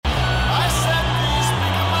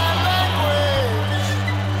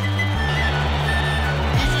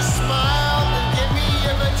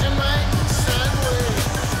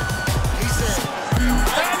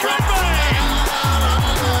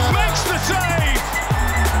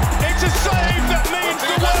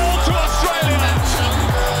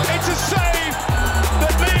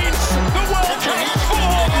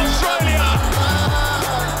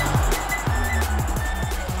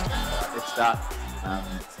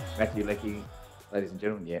Matthew, Leckie, ladies and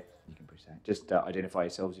gentlemen, yeah, you can push that. Just identify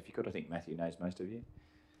yourselves if you could. I think Matthew knows most of you.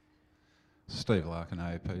 Steve Larkin,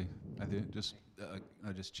 AAP. Matthew, just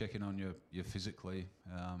checking on you physically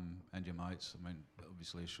and your mates. I mean,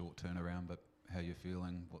 obviously a short turnaround, but how you're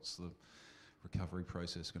feeling? What's the recovery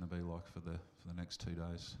process going to be like for the next 2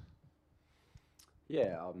 days?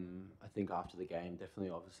 Yeah, I think after the game,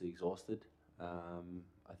 definitely obviously exhausted.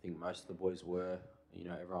 I think most of the boys were,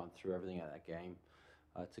 everyone threw everything at that game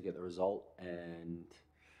to get the result, and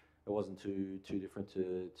it wasn't too different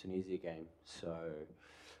to Tunisia game. So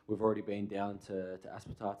we've already been down to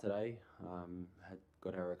Aspetar today, had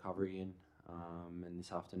got our recovery in, and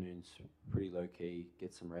this afternoon's pretty low key,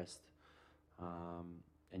 get some rest.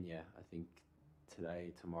 And yeah, I think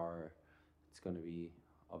today, tomorrow, it's going to be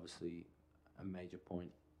obviously a major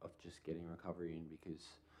point of just getting recovery in, because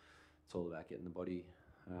it's all about getting the body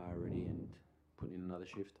ready and putting in another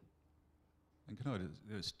shift. And can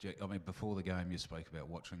I just check, I mean, before the game you spoke about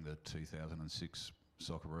watching the 2006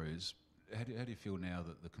 Socceroos. How do you feel now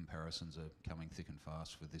that the comparisons are coming thick and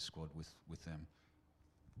fast with this squad with them?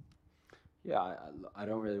 Yeah, I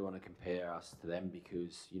don't really want to compare us to them,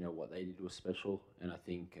 because what they did was special, and I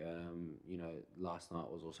think last night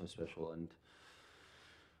was also special, and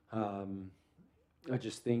I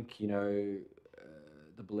just think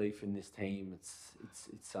the belief in this team, it's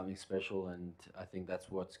something special, and I think that's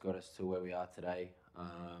what's got us to where we are today.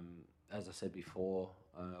 As I said before,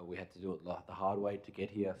 we had to do it the hard way to get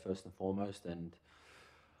here first and foremost, and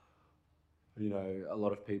a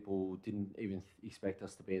lot of people didn't even expect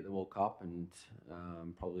us to be at the World Cup, and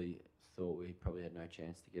probably thought we probably had no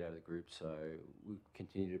chance to get out of the group. So we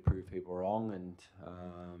continue to prove people wrong,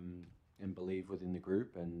 and believe within the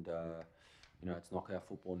group, and it's knockout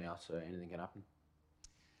football now, so anything can happen.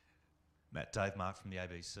 Matt, Dave Mark from the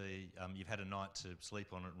ABC. You've had a night to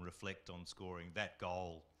sleep on it and reflect on scoring that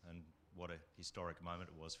goal, and what a historic moment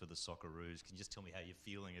it was for the Socceroos. Can you just tell me how you're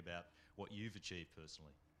feeling about what you've achieved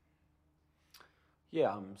personally?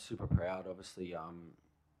 Yeah, I'm super proud. Obviously,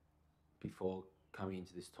 before coming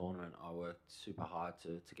into this tournament, I worked super hard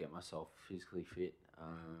to get myself physically fit.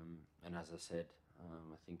 And as I said,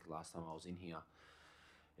 I think last time I was in here,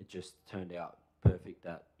 it just turned out perfect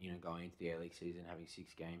that, going into the A-League season, having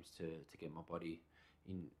 6 games to get my body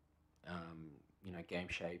in, game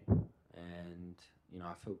shape. And,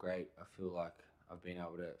 I feel great. I feel like I've been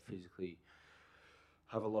able to physically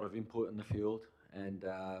have a lot of input in the field. And,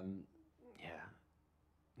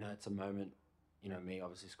 it's a moment, me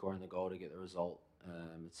obviously scoring the goal to get the result.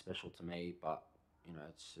 It's special to me, but,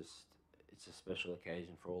 it's a special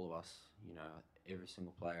occasion for all of us. Every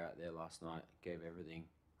single player out there last night gave everything.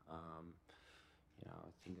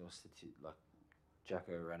 I think it was like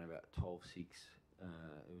Jacko ran about 12-6.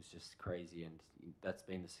 It was just crazy, and that's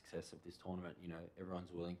been the success of this tournament.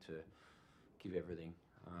 Everyone's willing to give everything.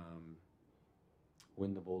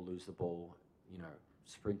 Win the ball, lose the ball,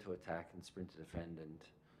 sprint to attack and sprint to defend, and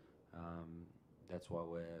that's why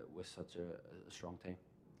we're such a strong team.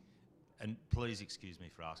 And please excuse me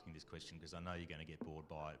for asking this question, because I know you're going to get bored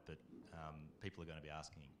by it, but people are going to be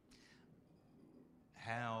asking,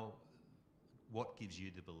 what gives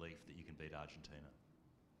you the belief that you can beat Argentina?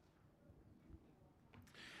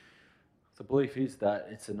 The belief is that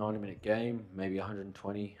it's a 90-minute game, maybe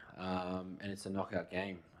 120, and it's a knockout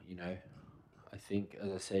game. I think,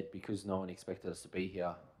 as I said, because no one expected us to be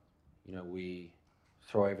here, we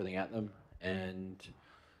throw everything at them, and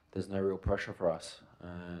there's no real pressure for us.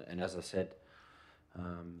 And as I said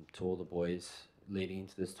to all the boys leading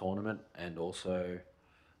into this tournament, and also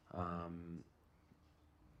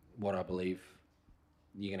what I believe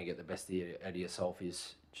you're going to get the best out of yourself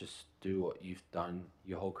is just do what you've done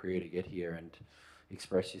your whole career to get here and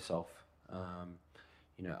express yourself.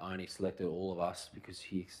 Arnie selected all of us because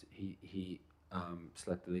he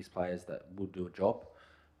selected these players that would do a job,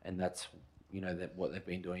 and that's what they've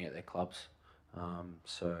been doing at their clubs.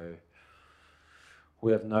 So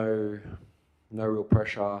we have no real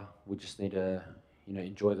pressure. We just need to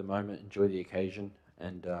enjoy the moment, enjoy the occasion,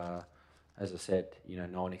 and as I said,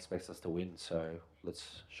 no one expects us to win, so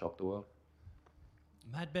let's shock the world.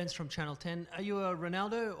 Matt Benz from Channel 10. Are you a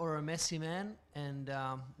Ronaldo or a Messi man, and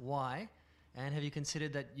why? And have you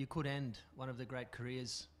considered that you could end one of the great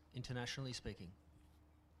careers, internationally speaking?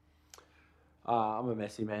 I'm a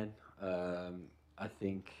Messi man. I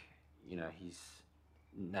think he's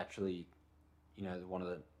naturally one of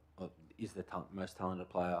the most talented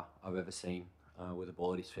player I've ever seen with a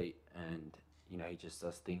ball at his feet, and he just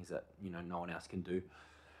does things that no one else can do.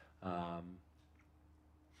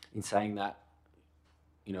 In saying that,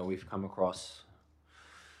 we've come across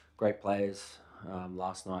great players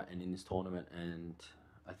last night and in this tournament, and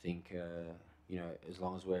I think as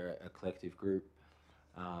long as we're a collective group,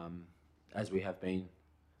 as we have been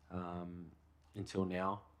until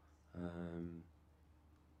now,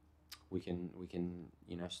 we can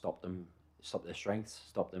stop their strengths,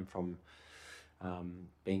 stop them from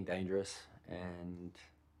being dangerous, and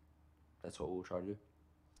that's what we'll try to do.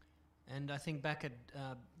 And I think back at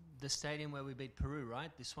the stadium where we beat Peru,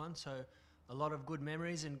 right? This one, so a lot of good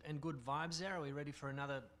memories and good vibes there. Are we ready for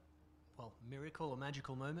another, miracle or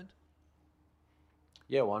magical moment?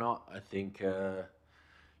 Yeah, why not? I think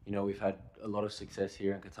we've had a lot of success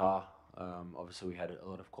here in Qatar. Obviously, we had a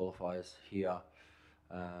lot of qualifiers here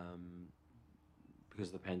because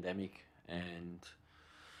of the pandemic, and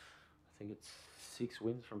I think it's 6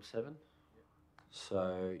 wins from 7.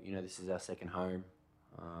 So this is our second home.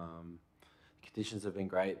 Conditions have been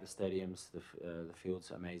great. The stadiums, the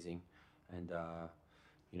field's amazing, and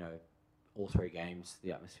all 3 games,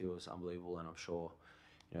 the atmosphere was unbelievable. And I'm sure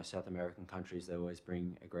South American countries, they always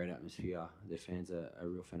bring a great atmosphere. Their fans are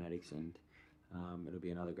real fanatics, and it'll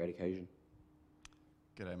be another great occasion.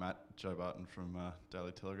 G'day, Matt. Joe Barton from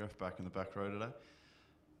Daily Telegraph, back in the back row today.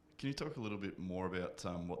 Can you talk a little bit more about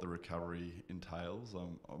what the recovery entails? I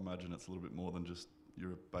imagine it's a little bit more than just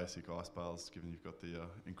your basic ice baths, given you've got the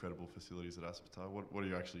incredible facilities at Aspetar. What are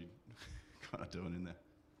you actually kind of doing in there?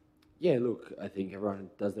 Yeah, look, I think everyone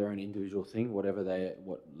does their own individual thing, whatever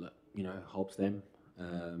helps them.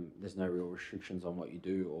 There's no real restrictions on what you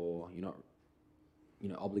do, or you're not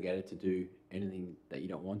obligated to do anything that you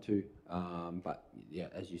don't want to. But yeah,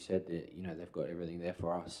 as you said, they've got everything there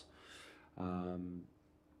for us.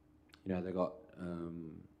 They've got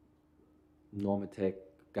Normatec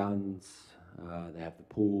guns. They have the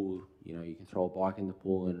pool. You can throw a bike in the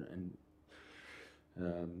pool and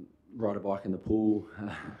ride a bike in the pool.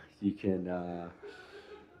 You can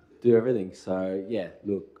do everything. So yeah,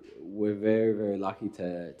 look, we're very, very lucky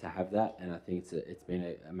to have that, and I think it's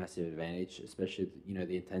been a massive advantage, especially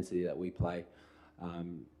the intensity that we play.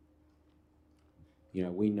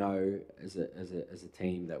 We know as a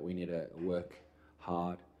team that we need to work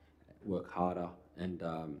harder, and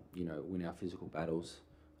win our physical battles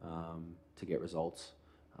to get results.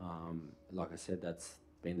 Like I said, that's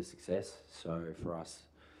been the success. So for us,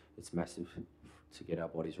 it's massive to get our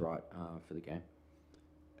bodies right for the game.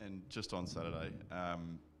 And just on Saturday,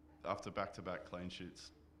 after back-to-back clean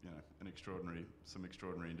sheets, some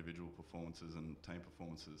extraordinary individual performances and team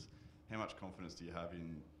performances, how much confidence do you have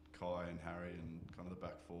in Kai and Harry and kind of the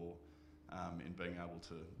back 4 in being able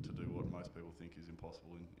to do what most people think is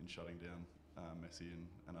impossible in shutting down Messi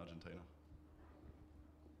and Argentina?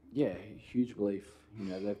 Yeah, huge belief.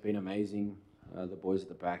 They've been amazing. The boys at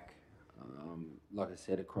the back, like I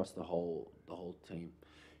said, across the whole team.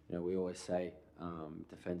 We always say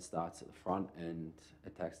defense starts at the front and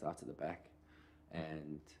attack starts at the back.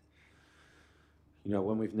 And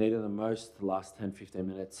when we've needed them most, the last 10-15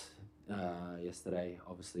 minutes yesterday,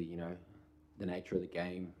 obviously the nature of the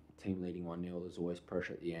game, team leading 1-0, there's always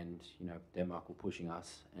pressure at the end. Denmark were pushing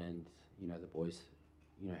us, and the boys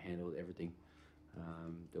handled everything.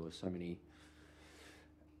 There were so many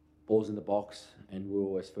balls in the box, and we were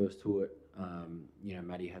always first to it.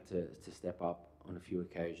 Matty had to step up on a few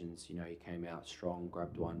occasions. He came out strong,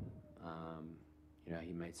 grabbed one.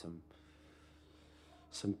 He made some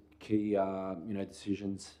key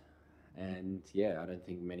decisions, and I don't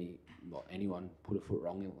think anyone put a foot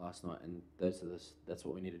wrong in it last night. And that's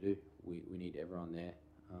what we need to do. We need everyone there,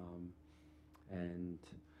 and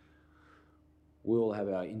we all have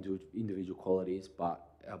our individual qualities, but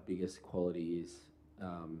our biggest quality is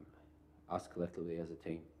us collectively as a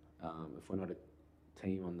team. If we're not a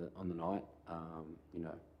team on the night,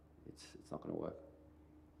 it's not going to work.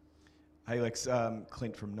 Hey Lex,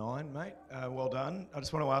 Clint from 9, mate. Well done. I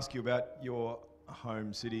just want to ask you about your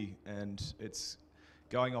home city, and it's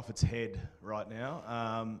going off its head right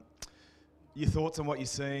now. Your thoughts on what you're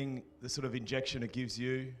seeing, the sort of injection it gives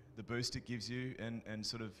you, the boost it gives you, and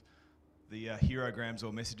sort of the herograms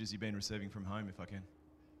or messages you've been receiving from home, if I can.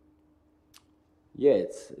 Yeah,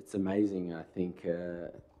 it's amazing. I think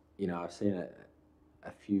I've seen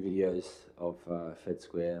a few videos of Fed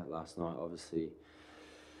Square last night. Obviously,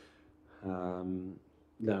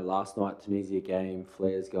 last night Tunisia game,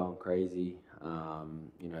 flares going crazy.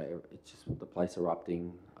 It's just the place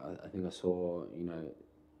erupting. I think I saw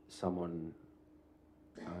someone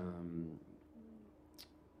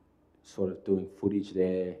sort of doing footage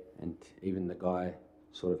there, and even the guy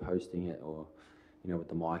sort of hosting it, or with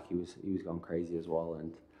the mic, he was going crazy as well.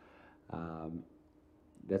 And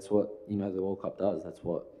that's what the World Cup does. That's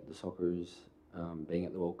what the Socceroos being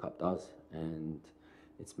at the World Cup does, and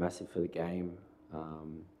it's massive for the game.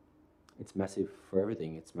 it's massive for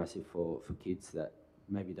everything. It's massive for kids that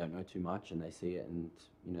maybe don't know too much and they see it, and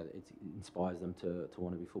it inspires them to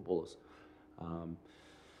want to be footballers.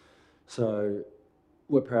 So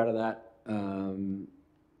we're proud of that.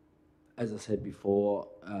 As I said before,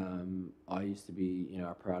 I used to be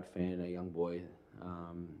a proud fan, a young boy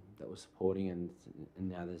that was supporting, and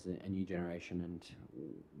now there's a new generation, and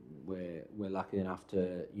we're lucky enough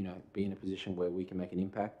to be in a position where we can make an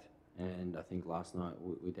impact. And I think last night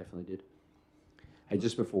we definitely did. Hey,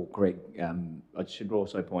 just before Greg, I should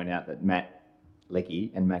also point out that Matt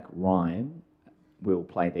Leckie and Mac Ryan will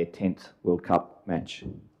play their 10th World Cup match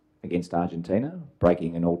against Argentina,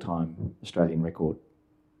 breaking an all-time Australian record.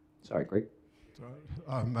 Sorry, Greg.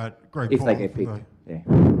 Sorry. Matt, Greg If Paul they get from picked, the yeah.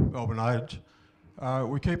 Melbourne Age.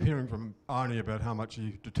 We keep hearing from Arnie about how much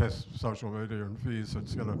he detests social media and fears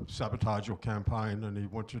it's going to sabotage your campaign, and he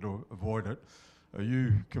wants you to avoid it. Are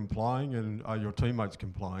you complying, and are your teammates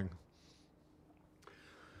complying?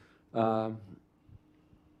 I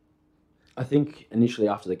think initially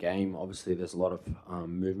after the game, obviously there's a lot of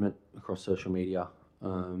movement across social media.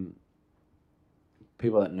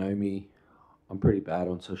 People that know me, I'm pretty bad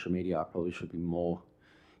on social media. I probably should be more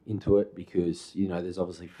into it because, there's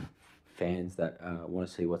obviously fans that want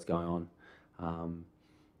to see what's going on.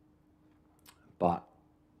 But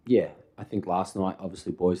yeah, I think last night,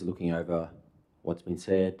 obviously boys are looking over what's been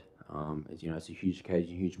said. It's a huge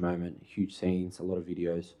occasion, huge moment, huge scenes, a lot of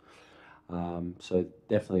videos. So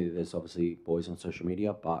definitely there's obviously boys on social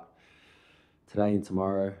media, but today and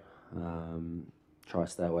tomorrow, try to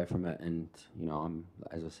stay away from it. And,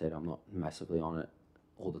 as I said, I'm not massively on it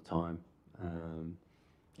all the time.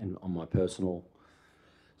 And on my personal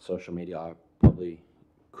social media, I probably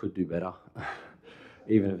could do better,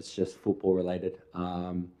 even if it's just football related.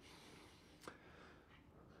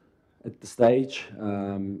 At the stage,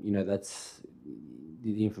 that's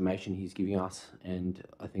the information he's giving us, and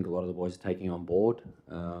I think a lot of the boys are taking on board.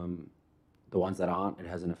 The ones that aren't, it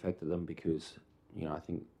hasn't affected them because, I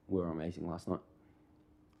think we were amazing last night.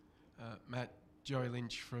 Matt, Joey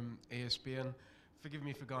Lynch from ESPN. Forgive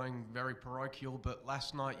me for going very parochial, but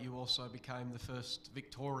last night you also became the first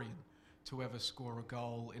Victorian to ever score a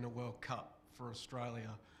goal in a World Cup for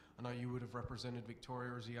Australia. I know you would have represented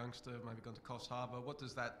Victoria as a youngster, maybe gone to Coffs Harbour. What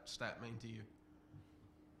does that stat mean to you?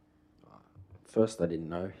 First, I didn't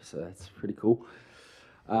know, so that's pretty cool.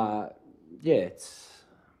 Yeah, it's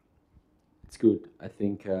good. I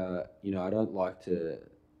think I don't like to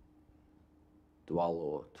dwell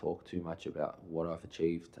or talk too much about what I've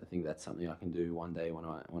achieved. I think that's something I can do one day when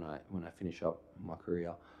I finish up my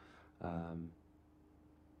career. I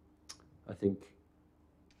think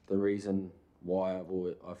the reason why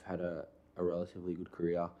I've had a relatively good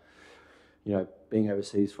career, being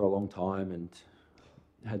overseas for a long time and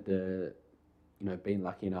had the been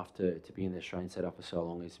lucky enough to be in the Australian setup for so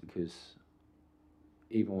long is because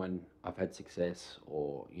even when I've had success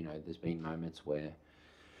or, there's been moments where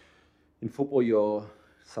in football you're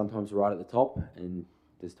sometimes right at the top and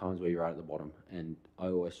there's times where you're right at the bottom. And I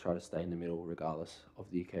always try to stay in the middle regardless of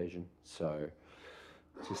the occasion. So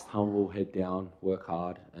just humble, head down, work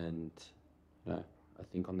hard. And, I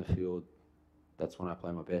think on the field, that's when I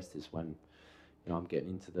play my best is when, I'm getting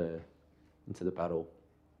into the battle,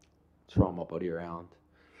 throwing my body around,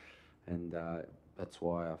 and that's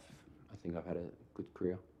why I think I've had a good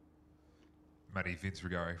career. Matty, Vince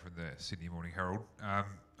Rigari from the Sydney Morning Herald. I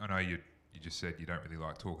know you just said you don't really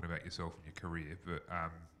like talking about yourself and your career, but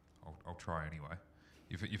I'll try anyway.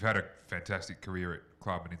 You've had a fantastic career at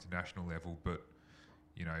club and international level, but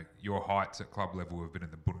your heights at club level have been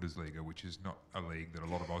in the Bundesliga, which is not a league that a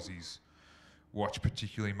lot of Aussies watch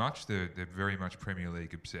particularly much. They're very much Premier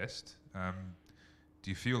League obsessed.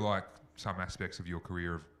 Do you feel like some aspects of your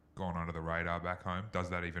career have gone under the radar back home? Does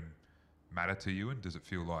that even matter to you, and does it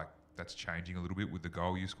feel like that's changing a little bit with the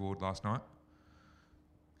goal you scored last night?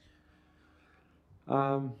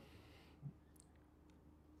 I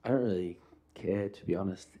don't really care, to be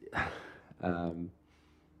honest.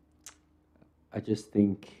 I just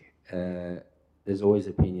think there's always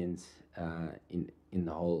opinions in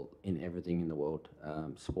everything in the world.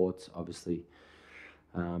 Sports, obviously,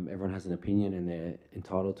 everyone has an opinion and they're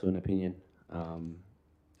entitled to an opinion.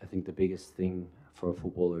 I think the biggest thing for a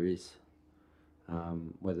footballer is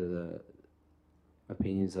whether the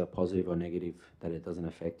opinions are positive or negative, that it doesn't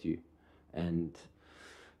affect you. And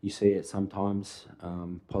you see it sometimes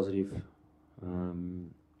positive.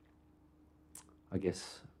 I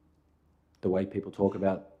guess the way people talk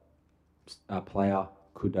about a player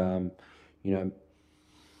could,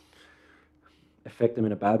 affect them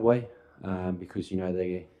in a bad way because,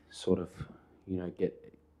 they sort of, get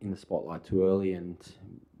in the spotlight too early and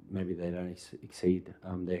maybe they don't exceed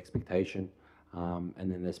their expectation. And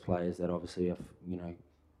then there's players that obviously have,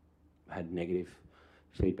 had negative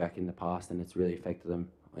feedback in the past, and it's really affected them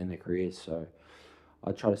in their careers. So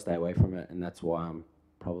I try to stay away from it, and that's why I'm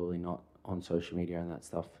probably not on social media and that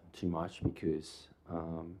stuff too much, because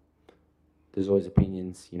there's always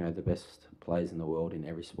opinions. The best players in the world in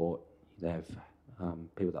every sport, they have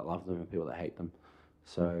people that love them and people that hate them.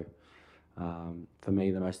 So for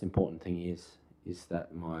me, the most important thing is that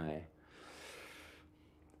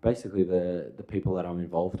basically the people that I'm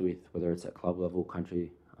involved with, whether it's at club level,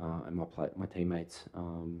 country, and my teammates,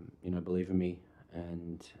 believe in me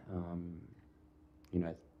and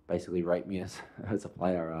basically rate me as a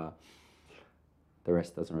player. The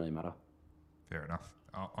rest doesn't really matter. Fair enough.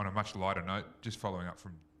 On a much lighter note, just following up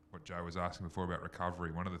from what Joe was asking before about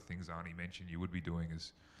recovery, one of the things Arnie mentioned you would be doing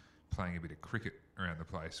is playing a bit of cricket around the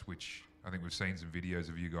place, which I think we've seen some videos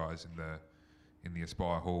of you guys in the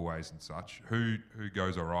Aspire hallways and such. Who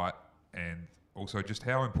goes all right, and also just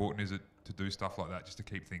how important is it to do stuff like that just to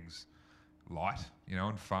keep things light,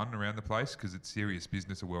 and fun around the place, because it's serious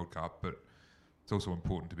business, a World Cup, but it's also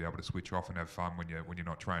important to be able to switch off and have fun when you're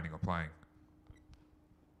not training or playing.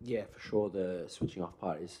 Yeah, for sure. The switching off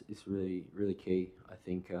part is really, really key. I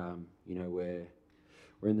think we're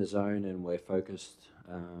in the zone and we're focused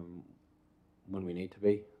when we need to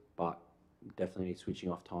be, but definitely need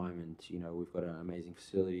switching off time. And we've got an amazing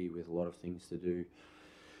facility with a lot of things to do.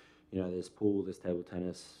 There's pool, there's table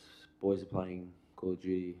tennis. Boys are playing Call of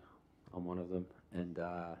Duty. I'm one of them, and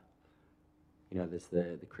there's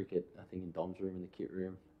the cricket. I think in Dom's room, in the kit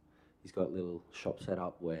room, he's got a little shop set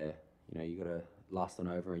up where you got to last one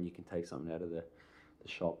over and you can take something out of the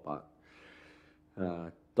shop. But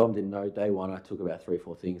Dom didn't know day one. I took about 3 or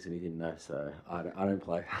 4 things and he didn't know, so I don't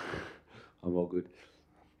play. I'm all good.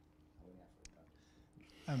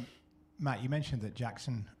 Matt, you mentioned that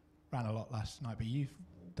Jackson ran a lot last night, but you've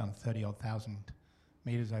done 30-odd thousand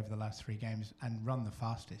metres over the last 3 games and run the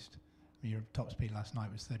fastest. Your top speed last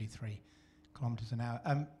night was 33 kilometres an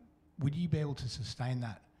hour. Would you be able to sustain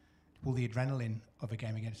that? Will the adrenaline of a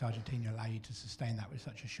game against Argentina allow you to sustain that with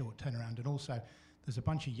such a short turnaround? And also, there's a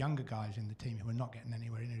bunch of younger guys in the team who are not getting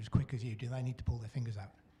anywhere in as quick as you. Do they need to pull their fingers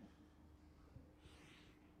out?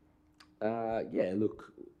 Yeah,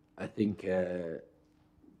 look, I think, after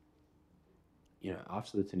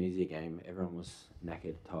the Tunisia game, everyone was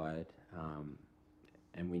knackered, tired,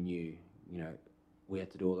 and we knew, we had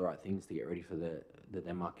to do all the right things to get ready for the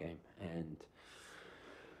Denmark game. And,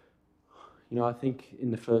 I think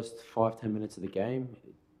in the first 5-10 minutes of the game,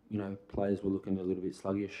 players were looking a little bit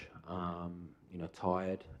sluggish,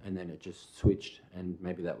 tired, and then it just switched. And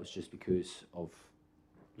maybe that was just because of,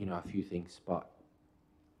 a few things, but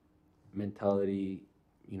mentality,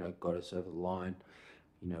 got us over the line.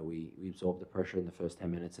 We absorbed the pressure in the first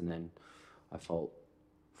 10 minutes, and then I felt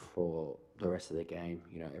for the rest of the game,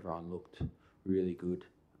 everyone looked really good.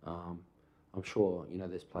 I'm sure,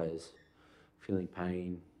 there's players feeling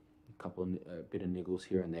pain, a bit of niggles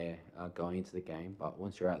here and there going into the game, but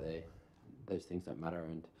once you're out there, those things don't matter.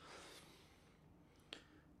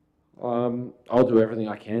 And I'll do everything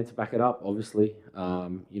I can to back it up, obviously.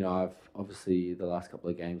 I've obviously the last couple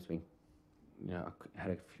of games been, I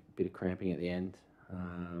had a bit of cramping at the end,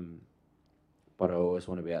 but I always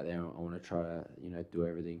want to be out there. I want to try to, do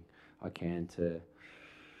everything I can to,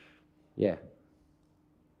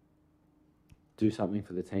 do something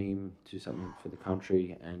for the team, do something for the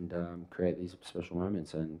country, and create these special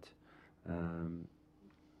moments. And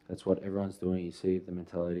that's what everyone's doing. You see the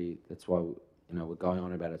mentality. That's why we're going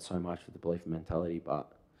on about it so much, with the belief in mentality.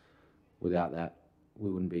 But without that, we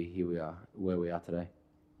wouldn't be where we are today.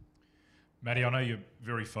 Matty, I know you're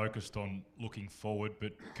very focused on looking forward,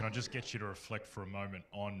 but can I just get you to reflect for a moment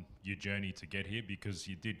on your journey to get here? Because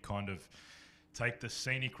you did kind of take the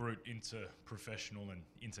scenic route into professional and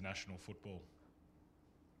international football.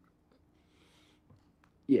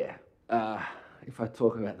 Yeah. If I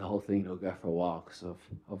talk about the whole thing, it'll go for a while, because I've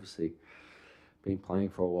obviously been playing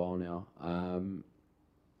for a while now.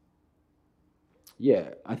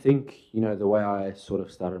 I think, the way I sort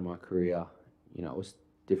of started my career, it was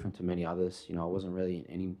different to many others. I wasn't really in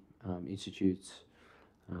any institutes.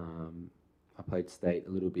 I played state a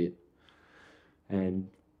little bit, and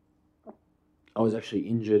I was actually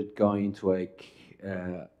injured going into a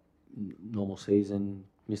normal season,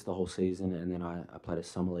 missed the whole season, and then I played a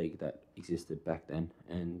summer league that existed back then,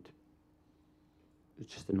 and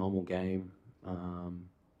it's just a normal game. And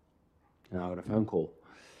I got a phone call.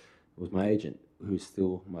 It was my agent, who's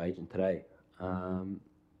still my agent today. And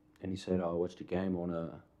he said, I watched your game, I want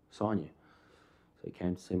to sign you. So he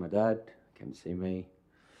came to see my dad, came to see me.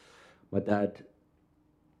 My dad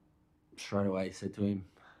straight away said to him,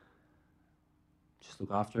 just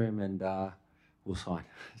look after him and we'll sign.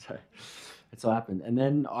 So that's what happened. And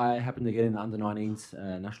then I happened to get in the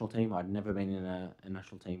under-19s national team. I'd never been in a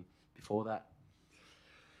national team before that.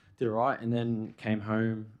 Did all right, and then came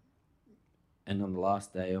home, and on the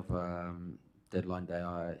last day of deadline day,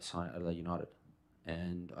 I signed at Adelaide United.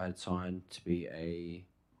 And I had signed to be a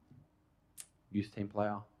youth team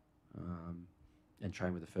player and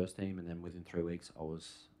train with the first team, and then within 3 weeks I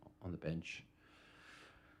was on the bench.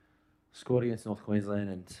 Scored against North Queensland,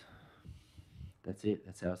 and that's it.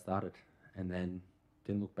 That's how it started. And then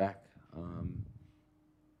didn't look back.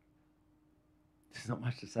 There's not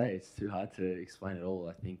much to say. It's too hard to explain it all.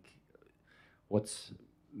 I think what's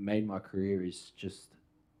made my career is just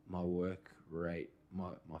my work rate,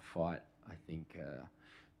 my fight. I think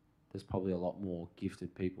there's probably a lot more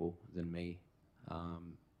gifted people than me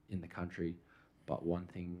in the country, but one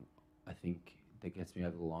thing I think that gets me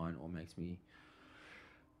over the line or makes me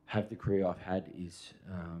have the career I've had is,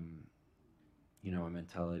 my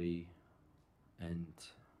mentality and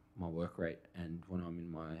my work rate. And when I'm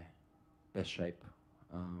in my best shape,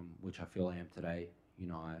 which I feel I am today,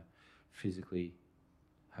 I physically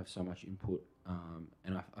have so much input,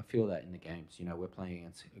 and I feel that in the games. We're playing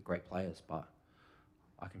against great players, but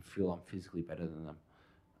I can feel I'm physically better than them.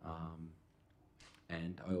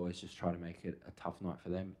 And I always just try to make it a tough night for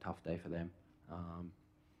them, a tough day for them.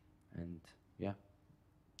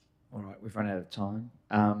 All right, we've run out of time.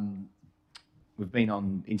 We've been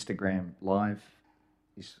on Instagram Live,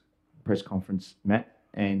 this press conference, Matt,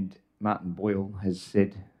 and Martin Boyle has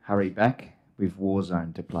said, hurry back, we've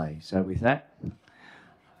Warzone to play. So with that,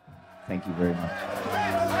 thank you very much.